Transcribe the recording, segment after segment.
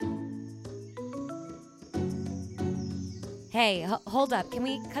Hey, hold up. Can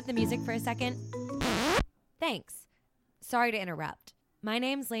we cut the music for a second? Thanks. Sorry to interrupt. My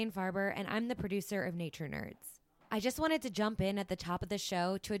name's Lane Farber, and I'm the producer of Nature Nerds. I just wanted to jump in at the top of the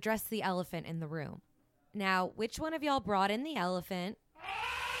show to address the elephant in the room. Now, which one of y'all brought in the elephant?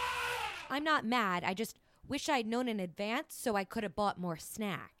 I'm not mad. I just wish I'd known in advance so I could have bought more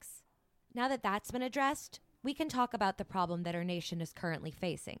snacks. Now that that's been addressed, we can talk about the problem that our nation is currently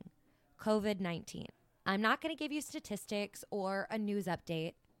facing, COVID-19. I'm not going to give you statistics or a news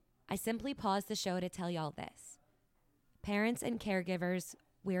update. I simply paused the show to tell y'all this. Parents and caregivers,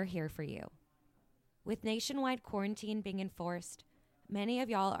 we're here for you. With nationwide quarantine being enforced, many of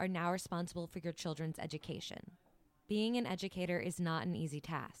y'all are now responsible for your children's education. Being an educator is not an easy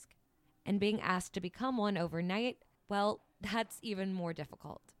task, and being asked to become one overnight, well, that's even more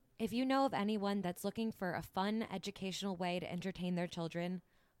difficult. If you know of anyone that's looking for a fun, educational way to entertain their children,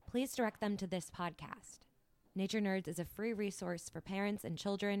 please direct them to this podcast. Nature Nerds is a free resource for parents and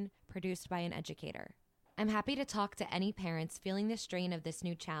children produced by an educator. I'm happy to talk to any parents feeling the strain of this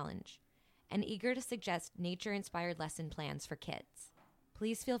new challenge and eager to suggest nature-inspired lesson plans for kids.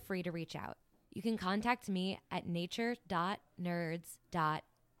 Please feel free to reach out. You can contact me at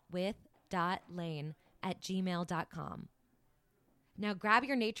nature.nerds.with.lane@gmail.com. Now grab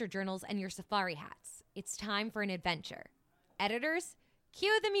your nature journals and your safari hats. It's time for an adventure. Editors,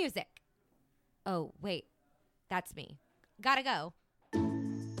 cue the music. Oh, wait. That's me. Gotta go.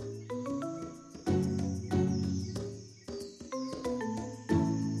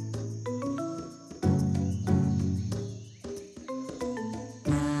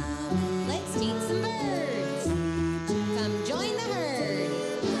 Let's meet some birds. Come join the herd.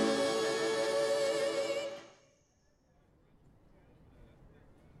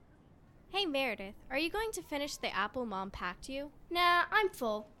 Hey Meredith, are you going to finish the apple Mom packed you? Nah, I'm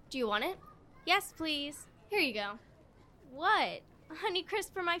full. Do you want it? Yes, please. Here you go. What?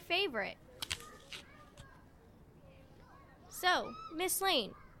 Honeycrisp are my favorite. So, Miss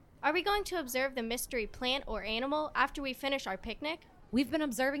Lane, are we going to observe the mystery plant or animal after we finish our picnic? We've been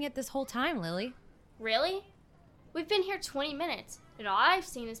observing it this whole time, Lily. Really? We've been here 20 minutes, and all I've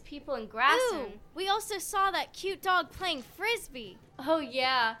seen is people in grass Ooh, we also saw that cute dog playing frisbee. Oh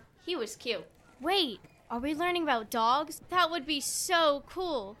yeah, he was cute. Wait, are we learning about dogs? That would be so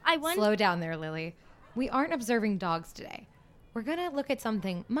cool. Slow down there, Lily. We aren't observing dogs today. We're gonna look at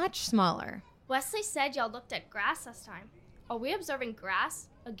something much smaller. Wesley said y'all looked at grass last time. Are we observing grass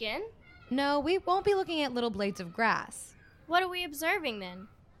again? No, we won't be looking at little blades of grass. What are we observing then?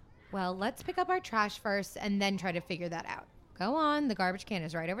 Well, let's pick up our trash first and then try to figure that out. Go on, the garbage can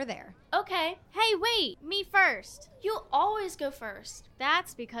is right over there. Okay. Hey, wait, me first. You always go first.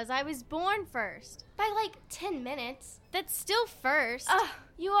 That's because I was born first. By like 10 minutes. That's still first.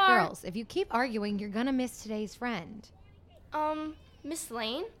 You are... Girls, if you keep arguing, you're gonna miss today's friend. Miss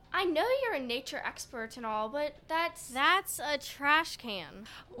Lane? I know you're a nature expert and all, but that's a trash can.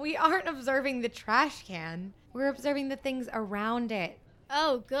 We aren't observing the trash can. We're observing the things around it.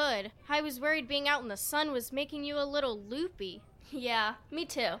 Oh, good. I was worried being out in the sun was making you a little loopy. Yeah, me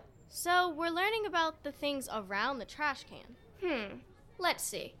too. So, we're learning about the things around the trash can. Let's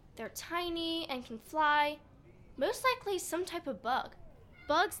see. They're tiny and can fly. Most likely some type of bug.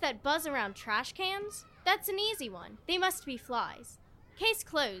 Bugs that buzz around trash cans? That's an easy one. They must be flies. Case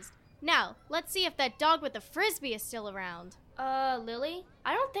closed. Now, let's see if that dog with the frisbee is still around. Lily?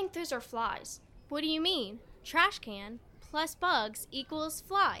 I don't think those are flies. What do you mean? Trash can plus bugs equals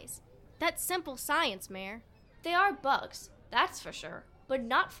flies. That's simple science, Mare. They are bugs, that's for sure, but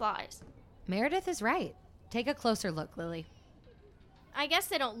not flies. Meredith is right. Take a closer look, Lily. I guess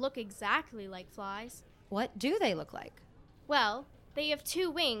they don't look exactly like flies. What do they look like? Well, they have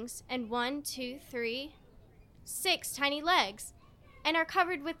 2 wings and 6 tiny legs, and are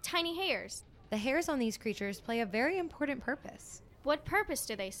covered with tiny hairs. The hairs on these creatures play a very important purpose. What purpose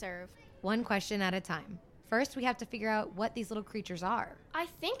do they serve? One question at a time. First, we have to figure out what these little creatures are. I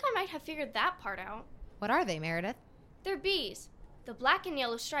think I might have figured that part out. What are they, Meredith? They're bees. The black and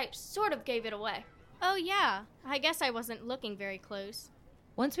yellow stripes sort of gave it away. Oh yeah, I guess I wasn't looking very close.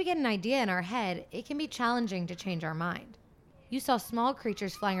 Once we get an idea in our head, it can be challenging to change our mind. You saw small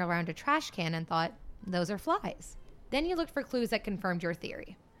creatures flying around a trash can and thought, those are flies. Then you looked for clues that confirmed your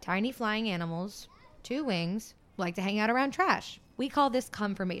theory. Tiny flying animals, 2 wings, like to hang out around trash. We call this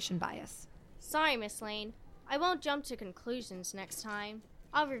confirmation bias. Sorry, Miss Lane. I won't jump to conclusions next time.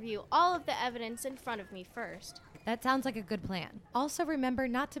 I'll review all of the evidence in front of me first. That sounds like a good plan. Also, remember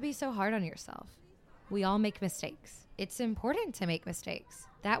not to be so hard on yourself. We all make mistakes. It's important to make mistakes.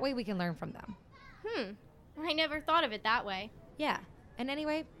 That way we can learn from them. I never thought of it that way. Yeah, and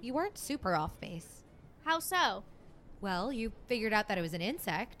anyway, you weren't super off base. How so? Well, you figured out that it was an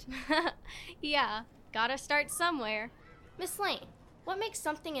insect. Yeah, gotta start somewhere. Miss Lane, what makes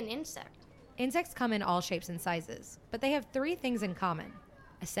something an insect? Insects come in all shapes and sizes, but they have 3 things in common: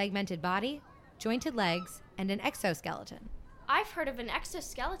 a segmented body, jointed legs, and an exoskeleton. I've heard of an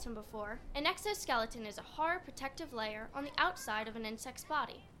exoskeleton before. An exoskeleton is a hard protective layer on the outside of an insect's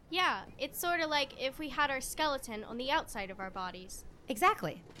body. Yeah, it's sort of like if we had our skeleton on the outside of our bodies.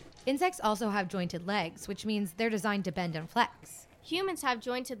 Exactly. Insects also have jointed legs, which means they're designed to bend and flex. Humans have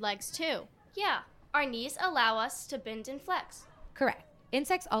jointed legs too. Yeah, our knees allow us to bend and flex. Correct.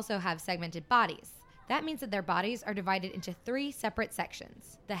 Insects also have segmented bodies. That means that their bodies are divided into 3 separate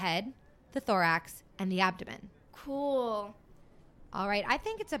sections: the head, the thorax, and the abdomen. Cool. All right, I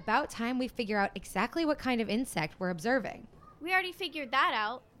think it's about time we figure out exactly what kind of insect we're observing. We already figured that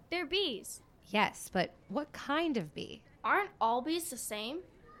out. They're bees. Yes, but what kind of bee? Aren't all bees the same?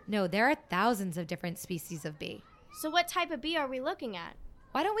 No, there are thousands of different species of bee. So what type of bee are we looking at?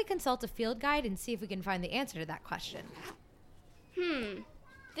 Why don't we consult a field guide and see if we can find the answer to that question?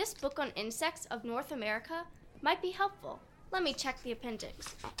 This book on insects of North America might be helpful. Let me check the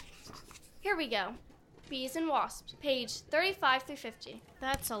appendix. Here we go. Bees and wasps, page 35 through 50.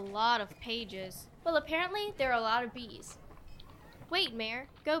 That's a lot of pages. Well, apparently there are a lot of bees. Wait, Mare,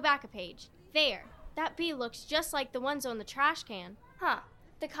 go back a page. There. That bee looks just like the ones on the trash can. Huh.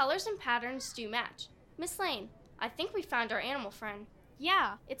 The colors and patterns do match. Miss Lane, I think we found our animal friend.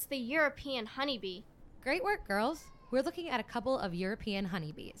 Yeah, it's the European honeybee. Great work, girls. We're looking at a couple of European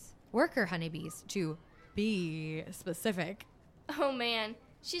honeybees. Worker honeybees, to be specific. Oh man,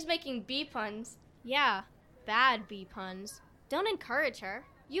 she's making bee puns. Yeah, bad bee puns. Don't encourage her.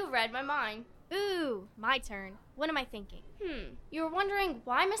 You read my mind. Ooh, my turn. What am I thinking? You were wondering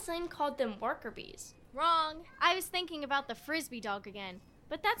why Miss Lane called them worker bees. Wrong. I was thinking about the frisbee dog again.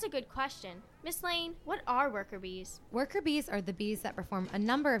 But that's a good question. Miss Lane, what are worker bees? Worker bees are the bees that perform a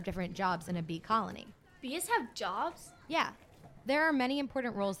number of different jobs in a bee colony. Bees have jobs? Yeah, there are many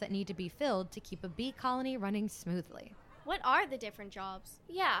important roles that need to be filled to keep a bee colony running smoothly. What are the different jobs?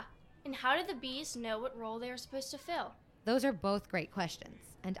 Yeah, and how do the bees know what role they are supposed to fill? Those are both great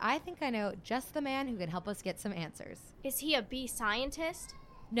questions, and I think I know just the man who can help us get some answers. Is he a bee scientist?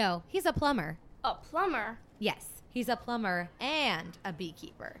 No, he's a plumber. A plumber? Yes, he's a plumber and a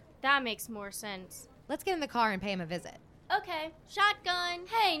beekeeper. That makes more sense. Let's get in the car and pay him a visit. Okay. Shotgun!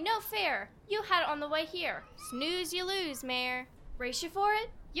 Hey, no fair. You had it on the way here. Snooze you lose, Mare. Race you for it?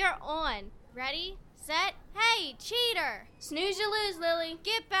 You're on. Ready, set, hey, cheater! Snooze you lose, Lily.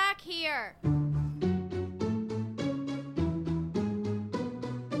 Get back here!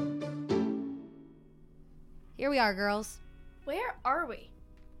 Here we are, girls. Where are we?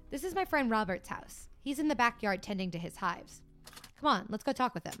 This is my friend Robert's house. He's in the backyard tending to his hives. Come on, let's go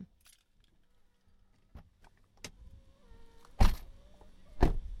talk with him.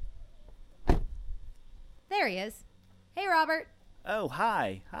 There he is. Hey, Robert. Oh,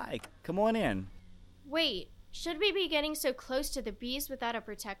 hi. Come on in. Wait, should we be getting so close to the bees without a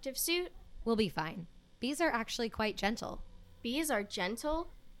protective suit? We'll be fine. Bees are actually quite gentle. Bees are gentle?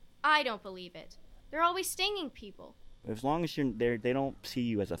 I don't believe it. They're always stinging people. As long as you're there, they don't see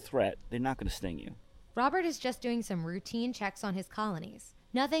you as a threat, they're not going to sting you. Robert is just doing some routine checks on his colonies.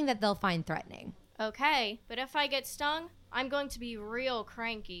 Nothing that they'll find threatening. Okay, but if I get stung, I'm going to be real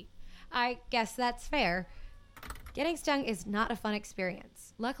cranky. I guess that's fair. Getting stung is not a fun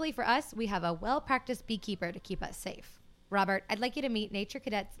experience. Luckily for us, we have a well-practiced beekeeper to keep us safe. Robert, I'd like you to meet nature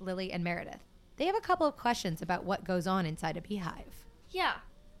cadets Lily and Meredith. They have a couple of questions about what goes on inside a beehive. Yeah,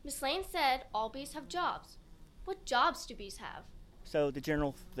 Miss Lane said all bees have jobs. What jobs do bees have? So the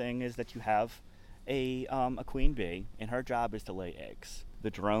general thing is that you have a queen bee, and her job is to lay eggs. The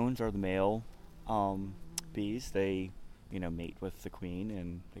drones are the male bees. They, mate with the queen,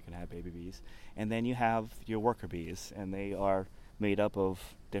 and they can have baby bees. And then you have your worker bees, and they are made up of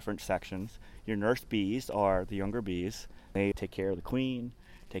different sections. Your nurse bees are the younger bees. They take care of the queen,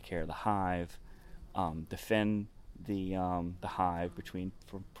 take care of the hive, defend the hive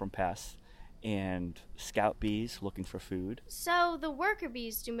from pests, and scout bees looking for food. So the worker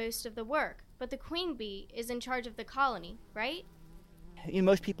bees do most of the work, but the queen bee is in charge of the colony, right?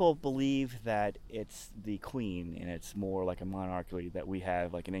 Most people believe that it's the queen, and it's more like a monarchy that we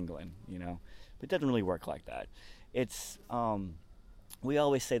have like in England, But it doesn't really work like that. It's, we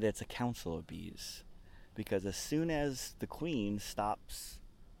always say that it's a council of bees, because as soon as the queen stops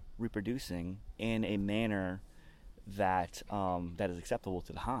reproducing in a manner that is acceptable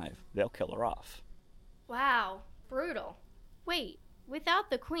to the hive, they'll kill her off. Wow, brutal. Wait, without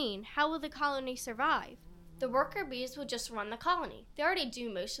the queen, how will the colony survive? The worker bees will just run the colony. They already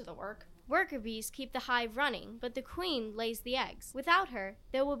do most of the work. Worker bees keep the hive running, but the queen lays the eggs. Without her,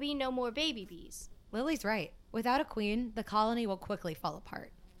 there will be no more baby bees. Lily's right. Without a queen, the colony will quickly fall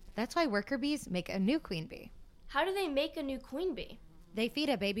apart. That's why worker bees make a new queen bee. How do they make a new queen bee? They feed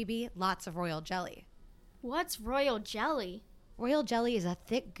a baby bee lots of royal jelly. What's royal jelly? Royal jelly is a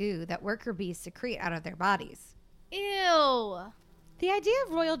thick goo that worker bees secrete out of their bodies. Ew! The idea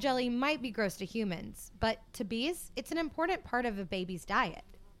of royal jelly might be gross to humans, but to bees, it's an important part of a baby's diet.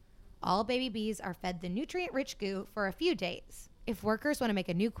 All baby bees are fed the nutrient-rich goo for a few days. If workers want to make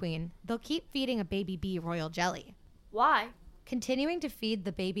a new queen, they'll keep feeding a baby bee royal jelly. Why? Continuing to feed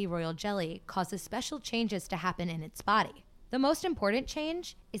the baby royal jelly causes special changes to happen in its body. The most important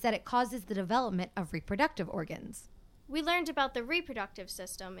change is that it causes the development of reproductive organs. We learned about the reproductive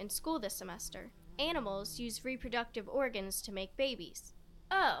system in school this semester. Animals use reproductive organs to make babies.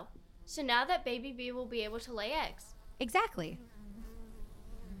 Oh, so now that baby bee will be able to lay eggs. Exactly.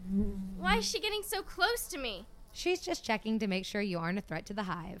 Why is she getting so close to me? She's just checking to make sure you aren't a threat to the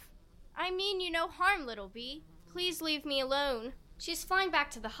hive. I mean you no harm, little bee. Please leave me alone. She's flying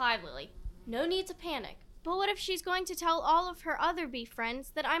back to the hive, Lily. No need to panic. But what if she's going to tell all of her other bee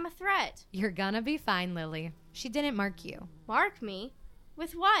friends that I'm a threat? You're gonna be fine, Lily. She didn't mark you. Mark me?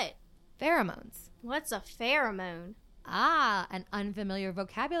 With what? Pheromones. What's a pheromone? Ah, an unfamiliar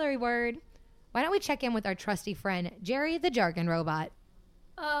vocabulary word. Why don't we check in with our trusty friend, Jerry the Jargon Robot?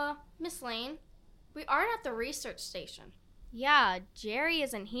 Miss Lane, we aren't at the research station. Yeah, Jerry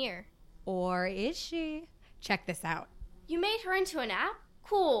isn't here. Or is she? Check this out. You made her into an app?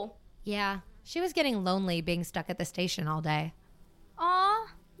 Cool. Yeah, she was getting lonely being stuck at the station all day. Aw,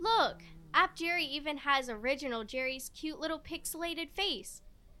 look. App Jerry even has original Jerry's cute little pixelated face.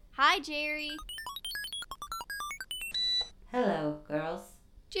 Hi, Jerry. Hello, girls.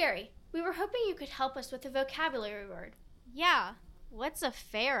 Jerry, we were hoping you could help us with a vocabulary word. Yeah, what's a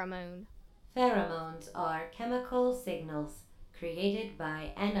pheromone? Pheromones are chemical signals created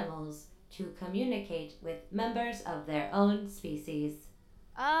by animals to communicate with members of their own species.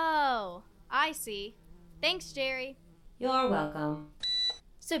 Oh, I see. Thanks, Jerry. You're welcome.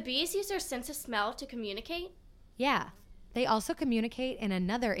 So bees use their sense of smell to communicate? Yeah, they also communicate in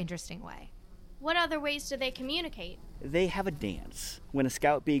another interesting way. What other ways do they communicate? They have a dance. When a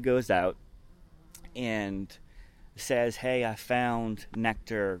scout bee goes out and says, hey, I found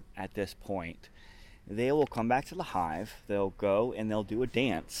nectar at this point, they will come back to the hive, they'll go and they'll do a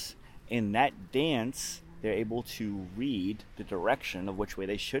dance. In that dance, they're able to read the direction of which way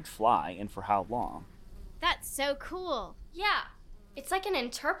they should fly and for how long. That's so cool. Yeah, it's like an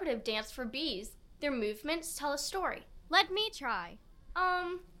interpretive dance for bees. Their movements tell a story. Let me try.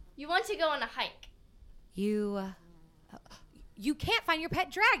 You want to go on a hike? You can't find your pet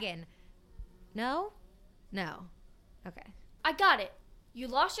dragon. No? No. Okay. I got it. You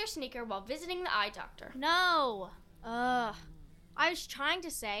lost your sneaker while visiting the eye doctor. No. Ugh. I was trying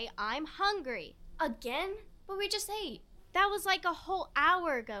to say I'm hungry. Again? But we just ate. That was like a whole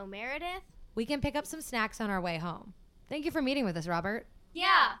hour ago, Meredith. We can pick up some snacks on our way home. Thank you for meeting with us, Robert.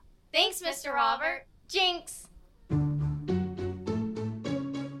 Yeah. Thanks, Mr. Robert. Jinx.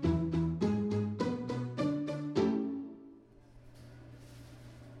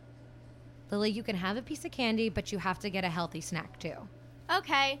 Lily, you can have a piece of candy, but you have to get a healthy snack too.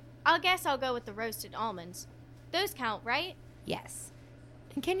 Okay, I guess I'll go with the roasted almonds. Those count, right? Yes.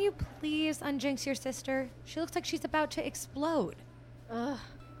 And can you please unjinx your sister? She looks like she's about to explode. Ugh,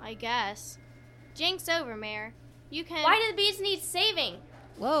 I guess. Jinx over, Mare. You can... Why do the bees need saving?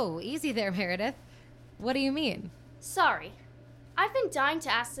 Whoa, easy there, Meredith. What do you mean? Sorry. I've been dying to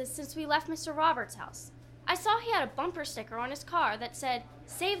ask this since we left Mr. Roberts' house. I saw he had a bumper sticker on his car that said,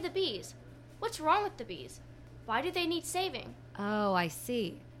 "Save the bees." What's wrong with the bees? Why do they need saving? Oh, I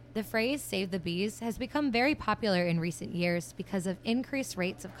see. The phrase "save the bees" has become very popular in recent years because of increased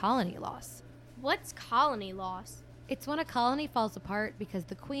rates of colony loss. What's colony loss? It's when a colony falls apart because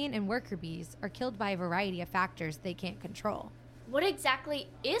the queen and worker bees are killed by a variety of factors they can't control. What exactly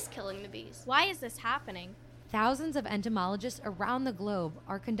is killing the bees? Why is this happening? Thousands of entomologists around the globe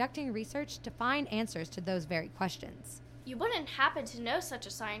are conducting research to find answers to those very questions. You wouldn't happen to know such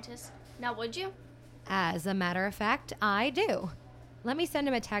a scientist, now would you? As a matter of fact, I do. Let me send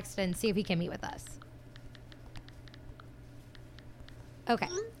him a text and see if he can meet with us. Okay,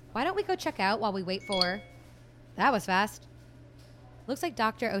 why don't we go check out while we wait for... That was fast. Looks like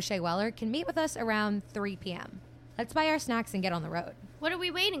Dr. O'Shea Weller can meet with us around 3 p.m. Let's buy our snacks and get on the road. What are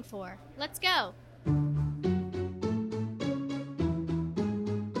we waiting for? Let's go.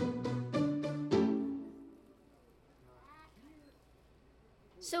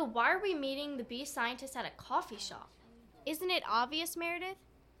 So why are we meeting the bee scientist at a coffee shop? Isn't it obvious, Meredith?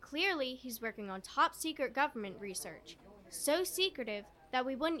 Clearly, he's working on top secret government research. So secretive that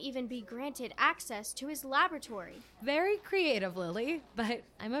we wouldn't even be granted access to his laboratory. Very creative, Lily, but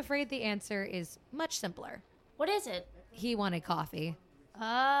I'm afraid the answer is much simpler. What is it? He wanted coffee.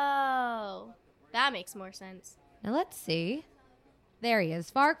 Oh, that makes more sense. Now let's see. There he is,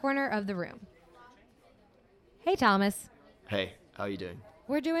 far corner of the room. Hey, Thomas. Hey, how you doing?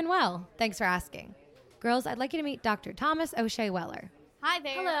 We're doing well. Thanks for asking. Girls, I'd like you to meet Dr. Thomas O'Shea Weller. Hi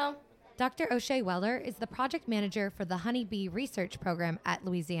there. Hello. Dr. O'Shea Weller is the project manager for the Honeybee Research Program at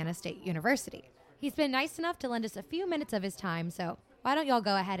Louisiana State University. He's been nice enough to lend us a few minutes of his time, so why don't y'all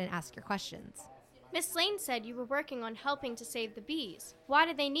go ahead and ask your questions? Miss Lane said you were working on helping to save the bees. Why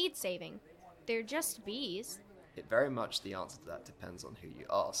do they need saving? They're just bees. It very much the answer to that depends on who you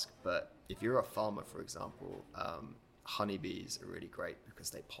ask. But if you're a farmer, for example, honeybees are really great because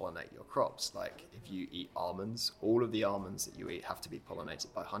they pollinate your crops. Like if you eat almonds, all of the almonds that you eat have to be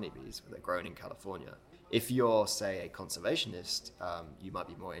pollinated by honeybees, where they're grown in California. If you're, say, a conservationist, you might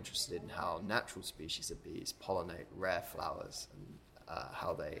be more interested in how natural species of bees pollinate rare flowers and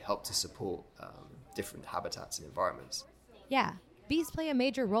how they help to support different habitats and environments. Yeah, bees play a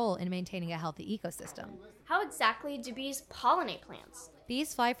major role in maintaining a healthy ecosystem. How exactly do bees pollinate plants?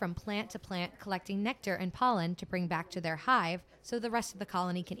 Bees fly from plant to plant, collecting nectar and pollen to bring back to their hive so the rest of the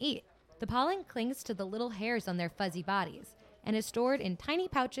colony can eat. The pollen clings to the little hairs on their fuzzy bodies and is stored in tiny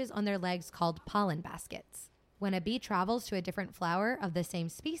pouches on their legs called pollen baskets. When a bee travels to a different flower of the same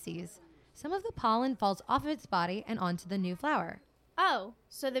species, some of the pollen falls off of its body and onto the new flower. Oh,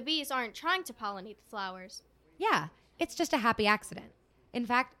 so the bees aren't trying to pollinate the flowers. Yeah, it's just a happy accident. In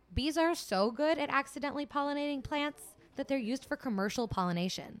fact, bees are so good at accidentally pollinating plants that they're used for commercial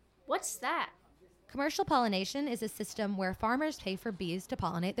pollination. What's that? Commercial pollination is a system where farmers pay for bees to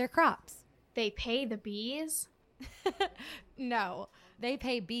pollinate their crops. They pay the bees? No, they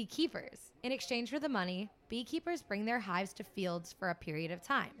pay beekeepers. In exchange for the money, beekeepers bring their hives to fields for a period of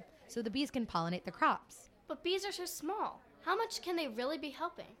time, so the bees can pollinate the crops. But bees are so small. How much can they really be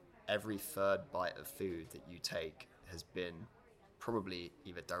helping? Every third bite of food that you take has been probably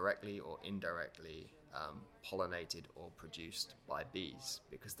either directly or indirectly pollinated or produced by bees,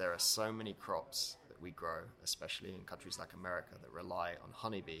 because there are so many crops that we grow, especially in countries like America, that rely on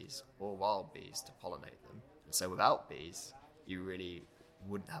honeybees or wild bees to pollinate them. And so without bees, you really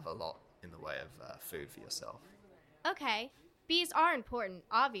wouldn't have a lot in the way of food for yourself. Okay, bees are important,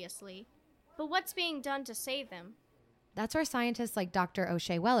 obviously. But what's being done to save them? That's where scientists like Dr.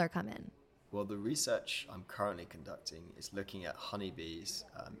 O'Shea Weller come in. Well, the research I'm currently conducting is looking at honeybees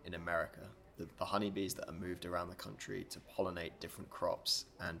in America, the honeybees that are moved around the country to pollinate different crops,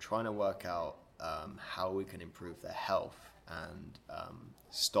 and trying to work out how we can improve their health and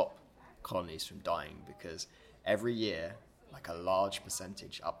stop colonies from dying, because every year, like a large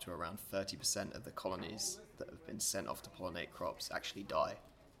percentage, up to around 30% of the colonies that have been sent off to pollinate crops actually die.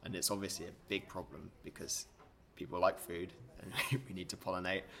 And it's obviously a big problem because people like food and we need to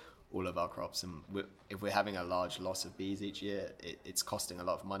pollinate all of our crops, and if we're having a large loss of bees each year, it's costing a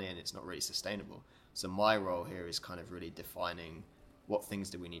lot of money and it's not really sustainable. So my role here is kind of really defining what things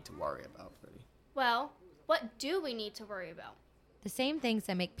do we need to worry about, really. Well, what do we need to worry about? The same things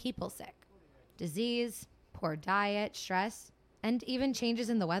that make people sick: disease, poor diet, stress, and even changes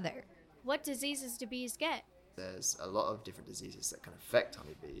in the weather. What diseases do bees get? There's a lot of different diseases that can affect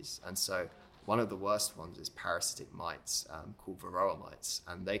honeybees, and so one of the worst ones is parasitic mites called varroa mites,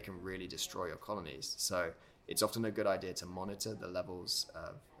 and they can really destroy your colonies. So it's often a good idea to monitor the levels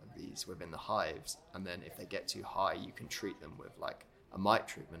of these within the hives, and then if they get too high, you can treat them with like a mite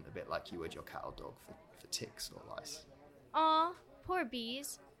treatment, a bit like you would your cat or dog for ticks or lice. Aw, poor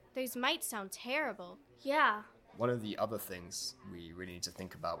bees. Those might sound terrible. Yeah. One of the other things we really need to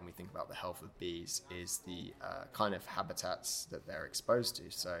think about when we think about the health of bees is the kind of habitats that they're exposed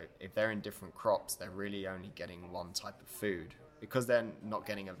to. So if they're in different crops, they're really only getting one type of food. Because they're not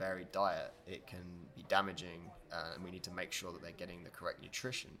getting a varied diet, it can be damaging, and we need to make sure that they're getting the correct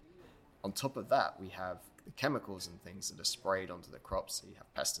nutrition. On top of that, we have the chemicals and things that are sprayed onto the crops. So you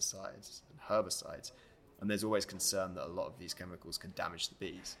have pesticides and herbicides, and there's always concern that a lot of these chemicals can damage the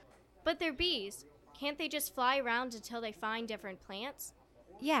bees. But they're bees. Can't they just fly around until they find different plants?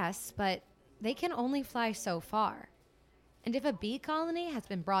 Yes, but they can only fly so far. And if a bee colony has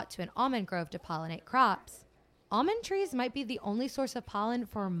been brought to an almond grove to pollinate crops, almond trees might be the only source of pollen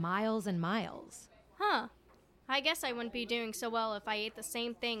for miles and miles. Huh. I guess I wouldn't be doing so well if I ate the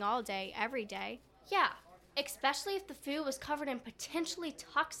same thing all day, every day. Yeah, especially if the food was covered in potentially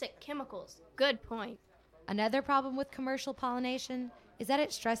toxic chemicals. Good point. Another problem with commercial pollination is that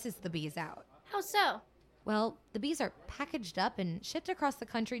it stresses the bees out. How so? Well, the bees are packaged up and shipped across the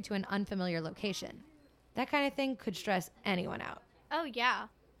country to an unfamiliar location. That kind of thing could stress anyone out. Oh, yeah.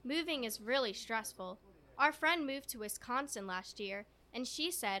 Moving is really stressful. Our friend moved to Wisconsin last year, and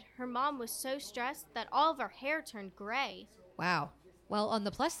she said her mom was so stressed that all of her hair turned gray. Wow. Well, on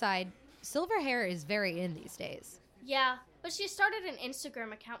the plus side, silver hair is very in these days. Yeah, but she started an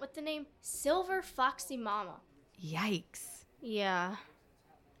Instagram account with the name Silver Foxy Mama. Yikes. Yeah.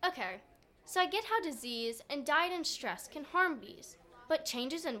 Okay, so I get how disease and diet and stress can harm bees, but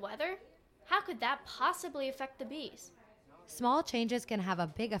changes in weather? How could that possibly affect the bees? Small changes can have a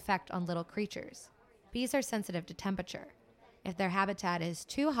big effect on little creatures. Bees are sensitive to temperature. If their habitat is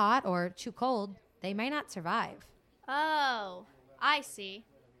too hot or too cold, they may not survive. Oh, I see.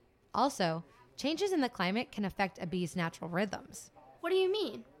 Also, changes in the climate can affect a bee's natural rhythms. What do you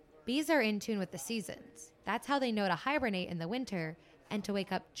mean? Bees are in tune with the seasons. That's how they know to hibernate in the winter and to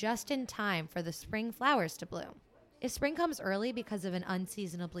wake up just in time for the spring flowers to bloom. If spring comes early because of an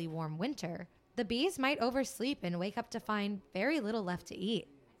unseasonably warm winter, the bees might oversleep and wake up to find very little left to eat.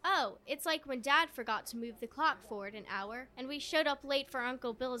 Oh, it's like when Dad forgot to move the clock forward an hour and we showed up late for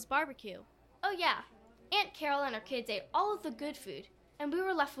Uncle Bill's barbecue. Oh yeah, Aunt Carol and her kids ate all of the good food, and we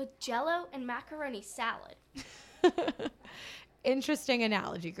were left with Jell-O and macaroni salad. Interesting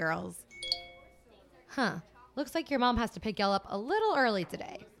analogy, girls. Huh. Looks like your mom has to pick y'all up a little early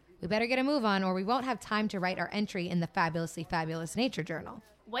today. We better get a move on or we won't have time to write our entry in the Fabulously Fabulous Nature Journal.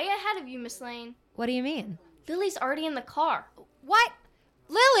 Way ahead of you, Miss Lane. What do you mean? Lily's already in the car. What?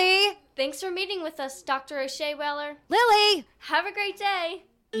 Lily! Thanks for meeting with us, Dr. O'Shea Weller. Lily! Have a great day.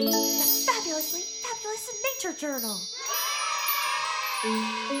 The Fabulously Fabulous Nature Journal.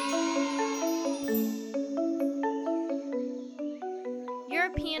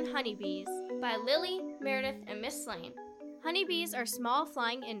 European honeybees. By Lily, Meredith, and Miss Lane. Honeybees are small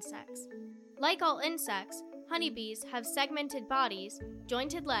flying insects. Like all insects, honeybees have segmented bodies,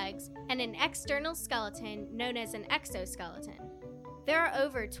 jointed legs, and an external skeleton known as an exoskeleton. There are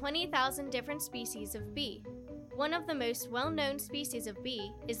over 20,000 different species of bee. One of the most well-known species of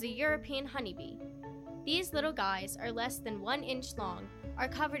bee is the European honeybee. These little guys are less than 1 inch long, are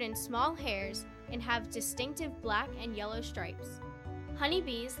covered in small hairs, and have distinctive black and yellow stripes.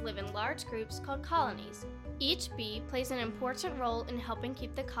 Honeybees live in large groups called colonies. Each bee plays an important role in helping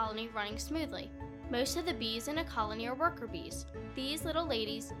keep the colony running smoothly. Most of the bees in a colony are worker bees. These little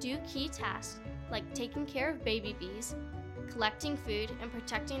ladies do key tasks like taking care of baby bees, collecting food, and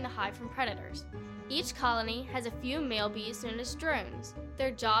protecting the hive from predators. Each colony has a few male bees known as drones.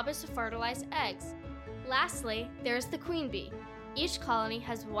 Their job is to fertilize eggs. Lastly, there is the queen bee. Each colony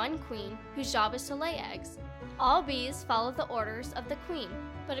has one queen whose job is to lay eggs. All bees follow the orders of the queen,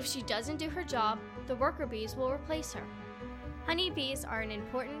 but if she doesn't do her job, the worker bees will replace her. Honeybees are an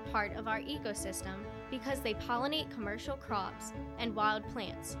important part of our ecosystem because they pollinate commercial crops and wild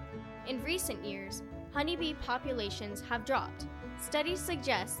plants. In recent years, honeybee populations have dropped. Studies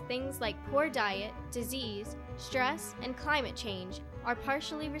suggest things like poor diet, disease, stress, and climate change are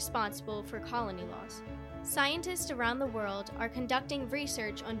partially responsible for colony loss. Scientists around the world are conducting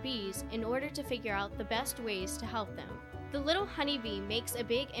research on bees in order to figure out the best ways to help them. The little honeybee makes a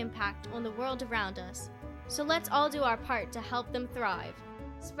big impact on the world around us, so let's all do our part to help them thrive.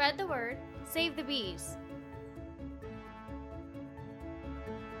 Spread the word, save the bees.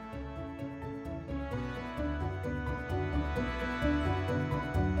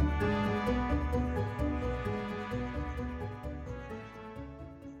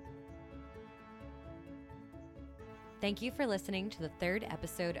 Thank you for listening to the 3rd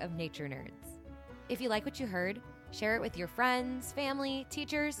episode of Nature Nerds. If you like what you heard, share it with your friends, family,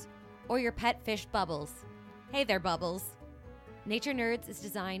 teachers, or your pet fish Bubbles. Hey there, Bubbles. Nature Nerds is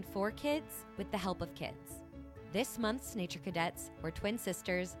designed for kids with the help of kids. This month's Nature Cadets were twin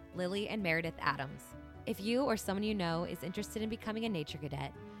sisters Lily and Meredith Adams. If you or someone you know is interested in becoming a Nature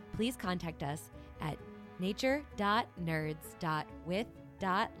Cadet, please contact us at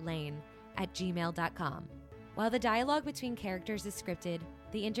nature.nerds.with.lane@gmail.com. While the dialogue between characters is scripted,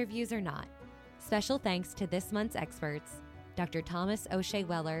 the interviews are not. Special thanks to this month's experts, Dr. Thomas O'Shea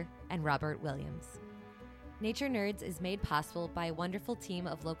Weller and Robert Williams. Nature Nerds is made possible by a wonderful team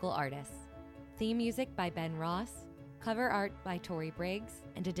of local artists. Theme music by Ben Ross, cover art by Tori Briggs,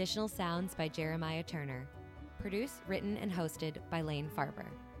 and additional sounds by Jeremiah Turner. Produced, written, and hosted by Lane Farber.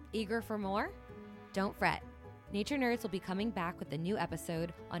 Eager for more? Don't fret. Nature Nerds will be coming back with a new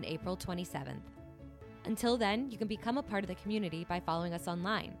episode on April 27th. Until then, you can become a part of the community by following us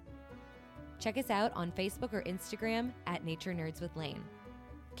online. Check us out on Facebook or Instagram at Nature Nerds with Lane.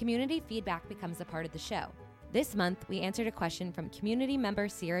 Community feedback becomes a part of the show. This month, we answered a question from community member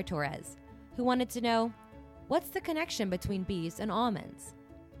Sierra Torres, who wanted to know, What's the connection between bees and almonds?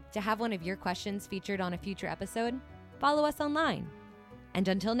 To have one of your questions featured on a future episode, follow us online. And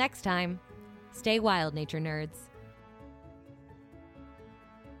until next time, stay wild, nature nerds.